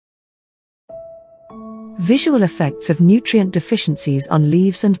Visual effects of nutrient deficiencies on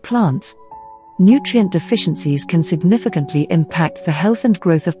leaves and plants. Nutrient deficiencies can significantly impact the health and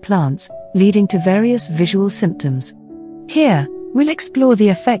growth of plants, leading to various visual symptoms. Here, we'll explore the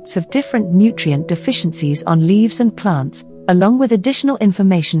effects of different nutrient deficiencies on leaves and plants, along with additional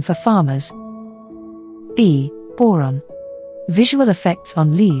information for farmers. B. Boron. Visual effects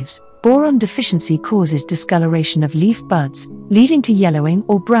on leaves. Boron deficiency causes discoloration of leaf buds, leading to yellowing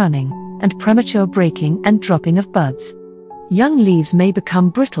or browning, and premature breaking and dropping of buds. Young leaves may become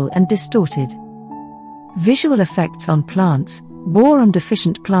brittle and distorted. Visual effects on plants.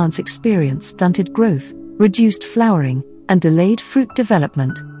 Boron-deficient plants experience stunted growth, reduced flowering, and delayed fruit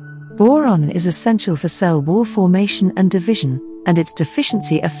development. Boron is essential for cell wall formation and division, and its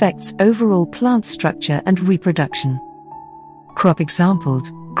deficiency affects overall plant structure and reproduction. Crop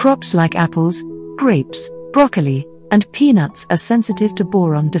examples. Crops like apples, grapes, broccoli, and peanuts are sensitive to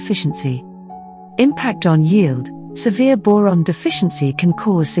boron deficiency. Impact on yield. Severe boron deficiency can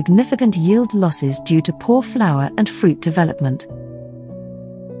cause significant yield losses due to poor flower and fruit development.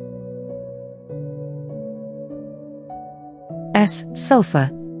 S. Sulfur.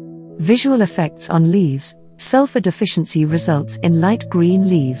 Visual effects on leaves. Sulfur deficiency results in light green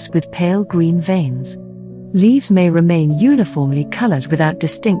leaves with pale green veins. Leaves may remain uniformly colored without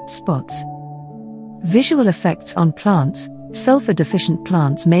distinct spots. Visual effects on plants. Sulfur-deficient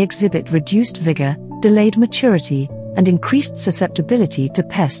plants may exhibit reduced vigor, delayed maturity, and increased susceptibility to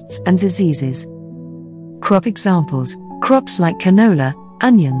pests and diseases. Crop examples. Crops like canola,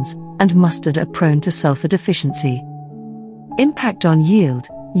 onions, and mustard are prone to sulfur deficiency. Impact on yield.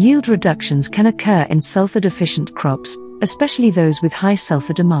 Yield reductions can occur in sulfur-deficient crops, especially those with high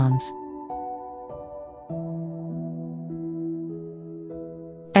sulfur demands.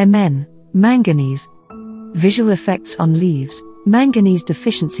 Mn. Manganese. Visual effects on leaves. Manganese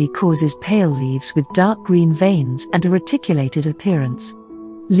deficiency causes pale leaves with dark green veins and a reticulated appearance.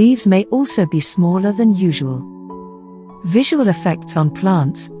 Leaves may also be smaller than usual. Visual effects on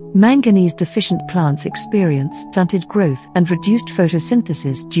plants. Manganese-deficient plants experience stunted growth and reduced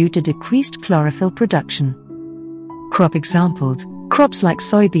photosynthesis due to decreased chlorophyll production. Crop examples. Crops like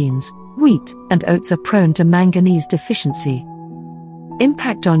soybeans, wheat, and oats are prone to manganese deficiency.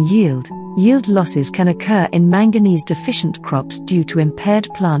 Impact on yield. Yield losses can occur in manganese-deficient crops due to impaired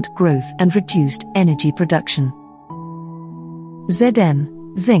plant growth and reduced energy production.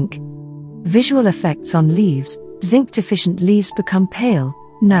 Zn. Zinc. Visual effects on leaves. Zinc-deficient leaves become pale,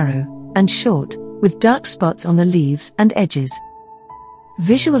 narrow, and short, with dark spots on the leaves and edges.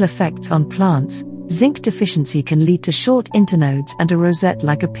 Visual effects on plants. Zinc deficiency can lead to short internodes and a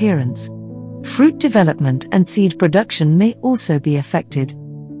rosette-like appearance. Fruit development and seed production may also be affected.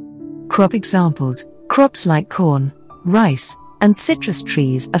 Crop examples. Crops like corn, rice, and citrus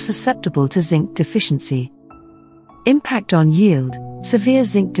trees are susceptible to zinc deficiency. Impact on yield. Severe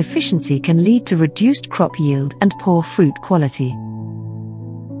zinc deficiency can lead to reduced crop yield and poor fruit quality.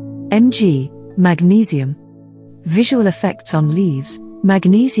 Mg. Magnesium. Visual effects on leaves.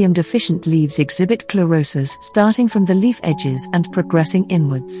 Magnesium-deficient leaves exhibit chlorosis starting from the leaf edges and progressing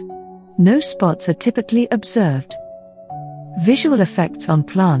inwards. No spots are typically observed. Visual effects on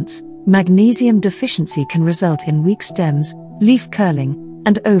plants. Magnesium deficiency can result in weak stems, leaf curling,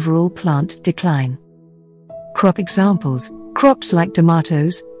 and overall plant decline. Crop examples. Crops like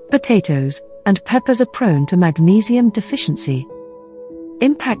tomatoes, potatoes, and peppers are prone to magnesium deficiency.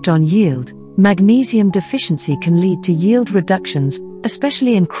 Impact on yield. Magnesium deficiency can lead to yield reductions,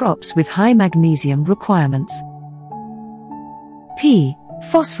 especially in crops with high magnesium requirements. P.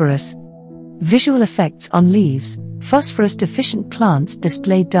 Phosphorus. Visual effects on leaves. Phosphorus-deficient plants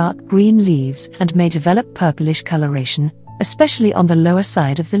display dark green leaves and may develop purplish coloration, especially on the lower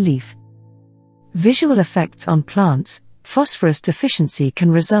side of the leaf. Visual effects on plants. Phosphorus deficiency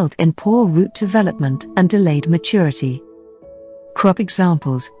can result in poor root development and delayed maturity. Crop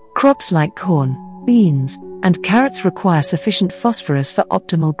examples. Crops like corn, beans, and carrots require sufficient phosphorus for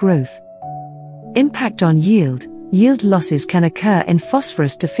optimal growth. Impact on yield. Yield losses can occur in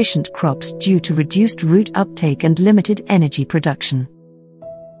phosphorus-deficient crops due to reduced root uptake and limited energy production.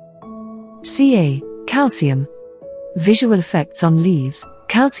 Ca. Calcium. Visual effects on leaves.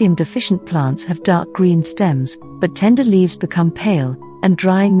 Calcium-deficient plants have dark green stems, but tender leaves become pale, and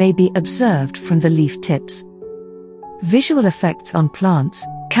drying may be observed from the leaf tips. Visual effects on plants.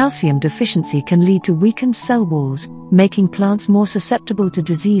 Calcium deficiency can lead to weakened cell walls, making plants more susceptible to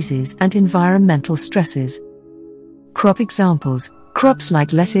diseases and environmental stresses. Crop examples. Crops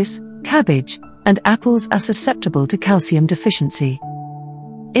like lettuce, cabbage, and apples are susceptible to calcium deficiency.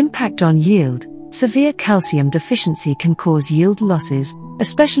 Impact on yield. severe calcium deficiency can cause yield losses,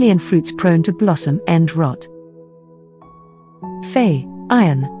 especially in fruits prone to blossom end rot. Fe,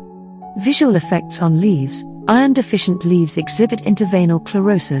 iron. Visual effects on leaves. Iron-deficient leaves exhibit interveinal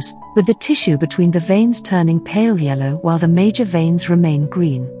chlorosis, with the tissue between the veins turning pale yellow while the major veins remain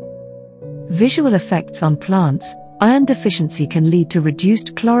green. Visual effects on plants. Iron deficiency can lead to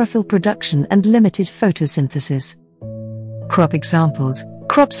reduced chlorophyll production and limited photosynthesis. Crop examples.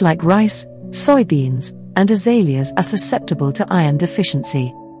 Crops like rice, soybeans, and azaleas are susceptible to iron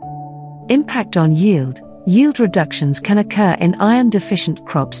deficiency. Impact on yield. Yield reductions can occur in iron-deficient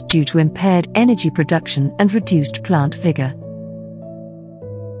crops due to impaired energy production and reduced plant vigor.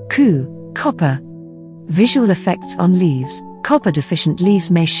 Khu, copper. Visual effects on leaves. Copper-deficient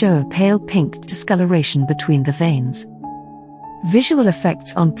leaves may show a pale pink discoloration between the veins. Visual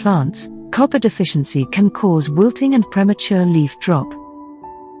effects on plants. Copper deficiency can cause wilting and premature leaf drop.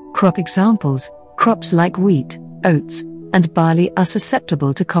 Crop examples. Crops like wheat, oats, and barley are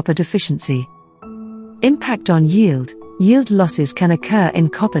susceptible to copper deficiency. Impact on yield. Yield losses can occur in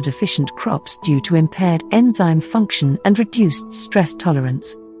copper-deficient crops due to impaired enzyme function and reduced stress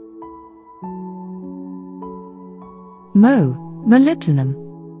tolerance. Molybdenum.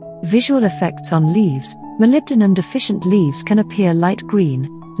 Visual effects on leaves. Molybdenum-deficient leaves can appear light green,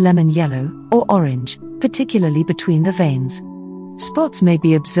 lemon yellow, or orange, particularly between the veins. Spots may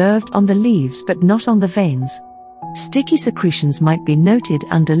be observed on the leaves but not on the veins. Sticky secretions might be noted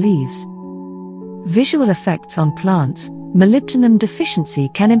under leaves. Visual effects on plants. Molybdenum deficiency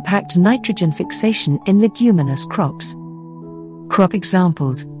can impact nitrogen fixation in leguminous crops. Crop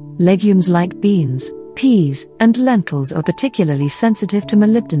examples. Legumes like beans, peas, and lentils are particularly sensitive to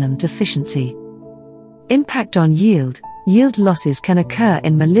molybdenum deficiency. Impact on yield. Yield losses can occur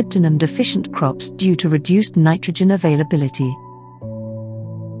in molybdenum-deficient crops due to reduced nitrogen availability.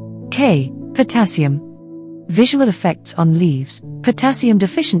 K. Potassium. Visual effects on leaves.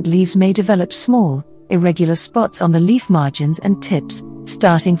 Potassium-deficient leaves may develop small, irregular spots on the leaf margins and tips,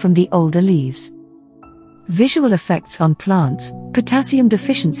 starting from the older leaves. Visual effects on plants. Potassium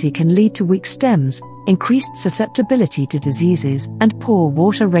deficiency can lead to weak stems, increased susceptibility to diseases, and poor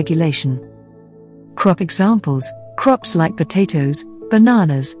water regulation. Crop examples. Crops like potatoes,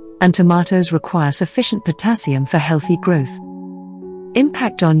 bananas, and tomatoes require sufficient potassium for healthy growth.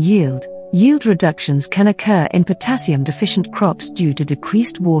 Impact on yield. Yield reductions can occur in potassium-deficient crops due to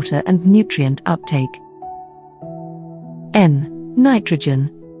decreased water and nutrient uptake. N. Nitrogen.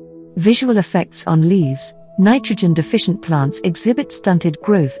 Visual effects on leaves. Nitrogen-deficient plants exhibit stunted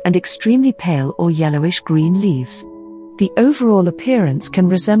growth and extremely pale or yellowish-green leaves. The overall appearance can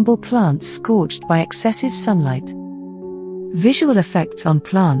resemble plants scorched by excessive sunlight. Visual effects on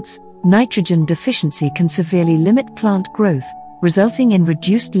plants. Nitrogen deficiency can severely limit plant growth, resulting in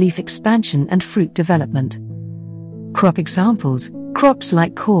reduced leaf expansion and fruit development. Crop examples. Crops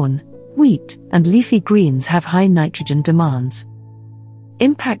like corn, wheat, and leafy greens have high nitrogen demands.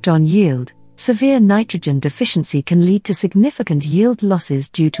 Impact on yield. Severe nitrogen deficiency can lead to significant yield losses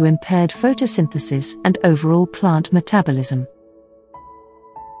due to impaired photosynthesis and overall plant metabolism.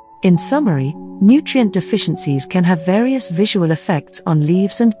 In summary, nutrient deficiencies can have various visual effects on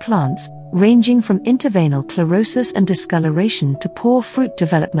leaves and plants, ranging from interveinal chlorosis and discoloration to poor fruit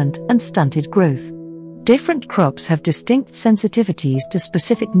development and stunted growth. Different crops have distinct sensitivities to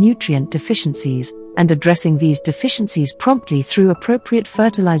specific nutrient deficiencies, and addressing these deficiencies promptly through appropriate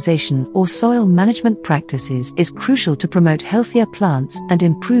fertilization or soil management practices is crucial to promote healthier plants and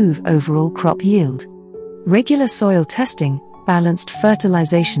improve overall crop yield. Regular soil testing, balanced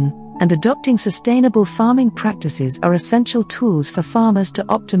fertilization, and adopting sustainable farming practices are essential tools for farmers to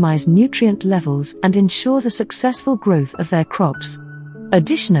optimize nutrient levels and ensure the successful growth of their crops.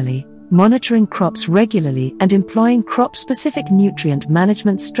 Additionally, monitoring crops regularly and employing crop-specific nutrient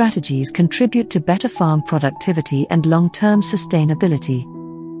management strategies contribute to better farm productivity and long-term sustainability.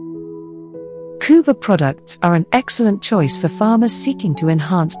 Khuba products are an excellent choice for farmers seeking to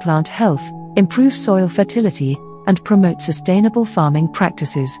enhance plant health, improve soil fertility, and promote sustainable farming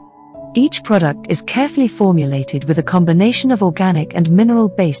practices. Each product is carefully formulated with a combination of organic and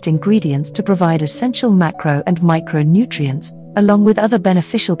mineral-based ingredients to provide essential macro and micronutrients, along with other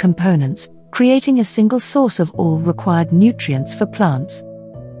beneficial components, creating a single source of all required nutrients for plants.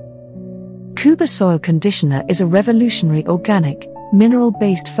 Khuba Soil Conditioner is a revolutionary organic,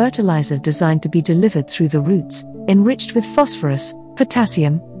 mineral-based fertilizer designed to be delivered through the roots, enriched with phosphorus,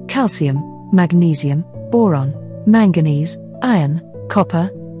 potassium, calcium, magnesium, boron, manganese, iron, copper,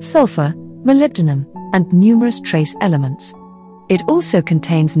 sulfur, molybdenum, and numerous trace elements. It also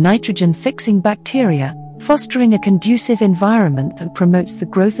contains nitrogen-fixing bacteria, fostering a conducive environment that promotes the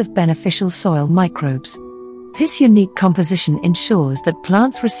growth of beneficial soil microbes. This unique composition ensures that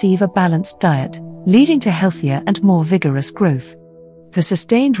plants receive a balanced diet, leading to healthier and more vigorous growth. The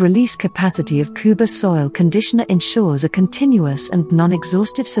sustained release capacity of Khuba soil conditioner ensures a continuous and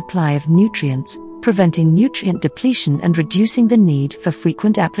non-exhaustive supply of nutrients, preventing nutrient depletion and reducing the need for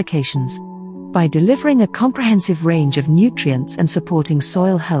frequent applications. By delivering a comprehensive range of nutrients and supporting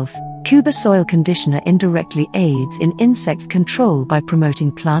soil health, Khuba soil conditioner indirectly aids in insect control by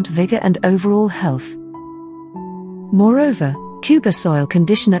promoting plant vigor and overall health. Moreover, Khuba soil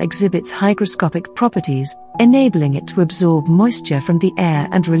conditioner exhibits hygroscopic properties, enabling it to absorb moisture from the air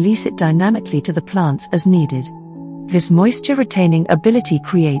and release it dynamically to the plants as needed. This moisture-retaining ability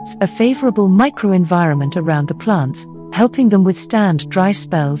creates a favorable microenvironment around the plants, helping them withstand dry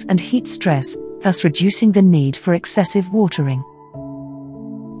spells and heat stress, thus reducing the need for excessive watering.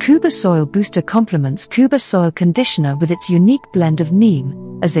 Khuba Soil Booster complements Khuba soil conditioner with its unique blend of neem,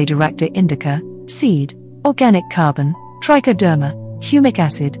 Azadirachta indica, seed, organic carbon, trichoderma, humic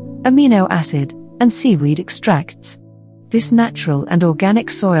acid, amino acid, and seaweed extracts. This natural and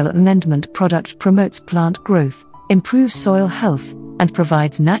organic soil amendment product promotes plant growth, improves soil health, and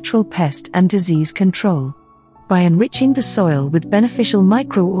provides natural pest and disease control. By enriching the soil with beneficial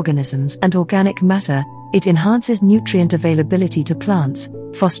microorganisms and organic matter, it enhances nutrient availability to plants,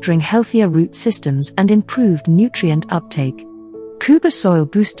 fostering healthier root systems and improved nutrient uptake. Khuba Soil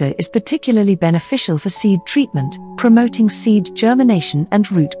Booster is particularly beneficial for seed treatment, promoting seed germination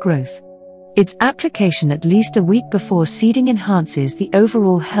and root growth. Its application at least a week before seeding enhances the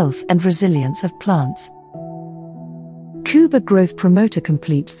overall health and resilience of plants. Khuba Growth Promoter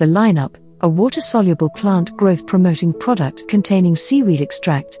completes the lineup, a water-soluble plant growth-promoting product containing seaweed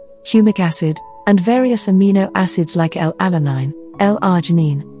extract, humic acid, and various amino acids like L-alanine,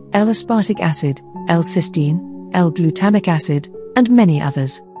 L-arginine, L-aspartic acid, L-cysteine, L-glutamic acid, and many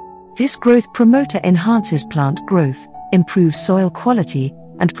others. This growth promoter enhances plant growth, improves soil quality,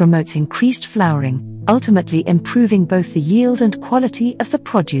 and promotes increased flowering, ultimately improving both the yield and quality of the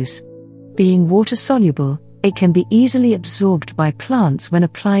produce. Being water-soluble, it can be easily absorbed by plants when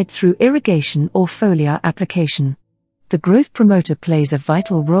applied through irrigation or foliar application. The growth promoter plays a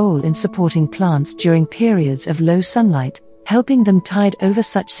vital role in supporting plants during periods of low sunlight, helping them tide over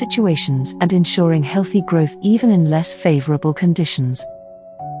such situations and ensuring healthy growth even in less favorable conditions.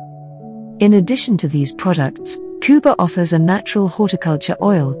 In addition to these products, Khuba offers a natural horticulture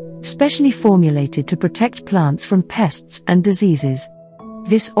oil, specially formulated to protect plants from pests and diseases.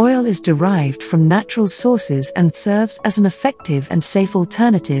 This oil is derived from natural sources and serves as an effective and safe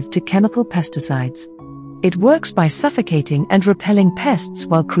alternative to chemical pesticides. It works by suffocating and repelling pests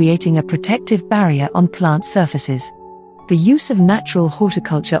while creating a protective barrier on plant surfaces. The use of natural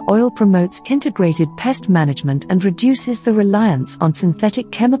horticulture oil promotes integrated pest management and reduces the reliance on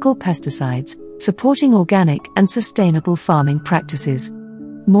synthetic chemical pesticides, supporting organic and sustainable farming practices.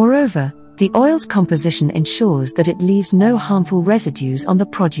 Moreover, the oil's composition ensures that it leaves no harmful residues on the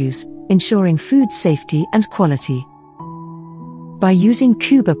produce, ensuring food safety and quality. By using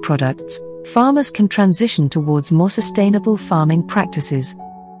Khuba products, farmers can transition towards more sustainable farming practices.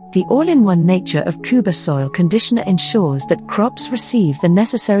 The all-in-one nature of Khuba soil conditioner ensures that crops receive the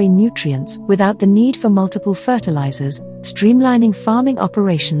necessary nutrients without the need for multiple fertilizers, streamlining farming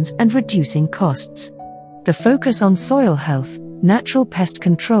operations and reducing costs. The focus on soil health, natural pest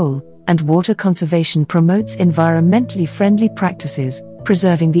control, and water conservation promotes environmentally friendly practices,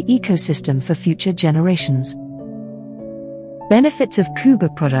 preserving the ecosystem for future generations. Benefits of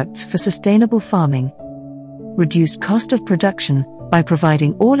Khuba products for sustainable farming. Reduced cost of production. By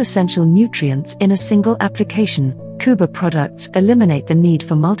providing all essential nutrients in a single application, Khuba products eliminate the need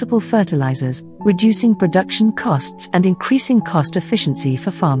for multiple fertilizers, reducing production costs and increasing cost efficiency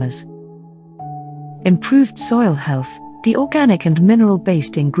for farmers. Improved soil health. The organic and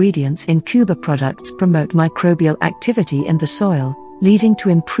mineral-based ingredients in Khuba products promote microbial activity in the soil, leading to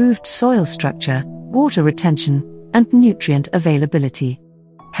improved soil structure, water retention, and nutrient availability.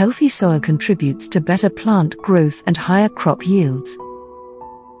 Healthy soil contributes to better plant growth and higher crop yields.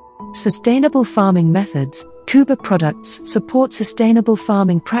 Sustainable farming methods. Khuba products support sustainable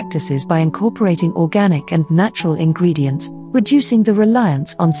farming practices by incorporating organic and natural ingredients, reducing the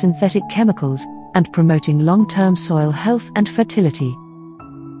reliance on synthetic chemicals, and promoting long-term soil health and fertility.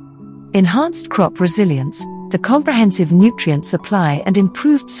 Enhanced crop resilience. The comprehensive nutrient supply and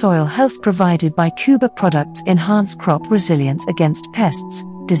improved soil health provided by Khuba products enhance crop resilience against pests,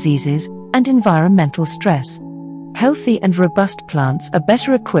 diseases, and environmental stress. Healthy and robust plants are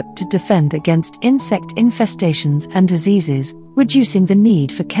better equipped to defend against insect infestations and diseases, reducing the need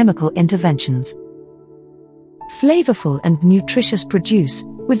for chemical interventions. Flavorful and nutritious produce.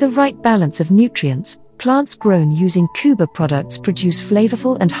 With the right balance of nutrients, plants grown using Khuba products produce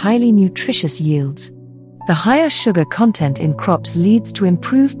flavorful and highly nutritious yields. The higher sugar content in crops leads to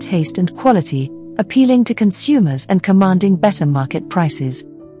improved taste and quality, appealing to consumers and commanding better market prices.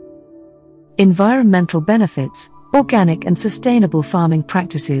 Environmental benefits. Organic and sustainable farming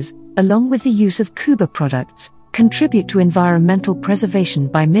practices, along with the use of Khuba products, contribute to environmental preservation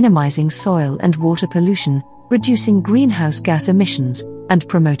by minimizing soil and water pollution, reducing greenhouse gas emissions, and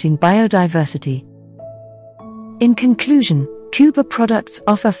promoting biodiversity. In conclusion, Khuba products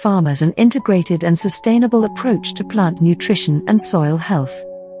offer farmers an integrated and sustainable approach to plant nutrition and soil health.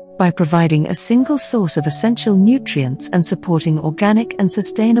 By providing a single source of essential nutrients and supporting organic and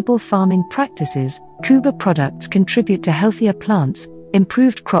sustainable farming practices, Khuba products contribute to healthier plants,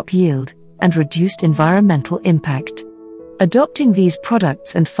 improved crop yield, and reduced environmental impact. Adopting these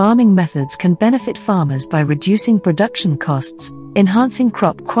products and farming methods can benefit farmers by reducing production costs, enhancing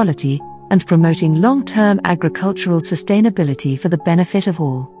crop quality, and promoting long-term agricultural sustainability for the benefit of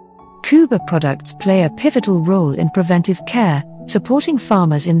all. Khuba products play a pivotal role in preventive care, supporting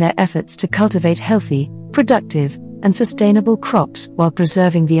farmers in their efforts to cultivate healthy, productive, and sustainable crops while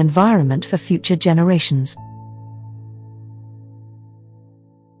preserving the environment for future generations.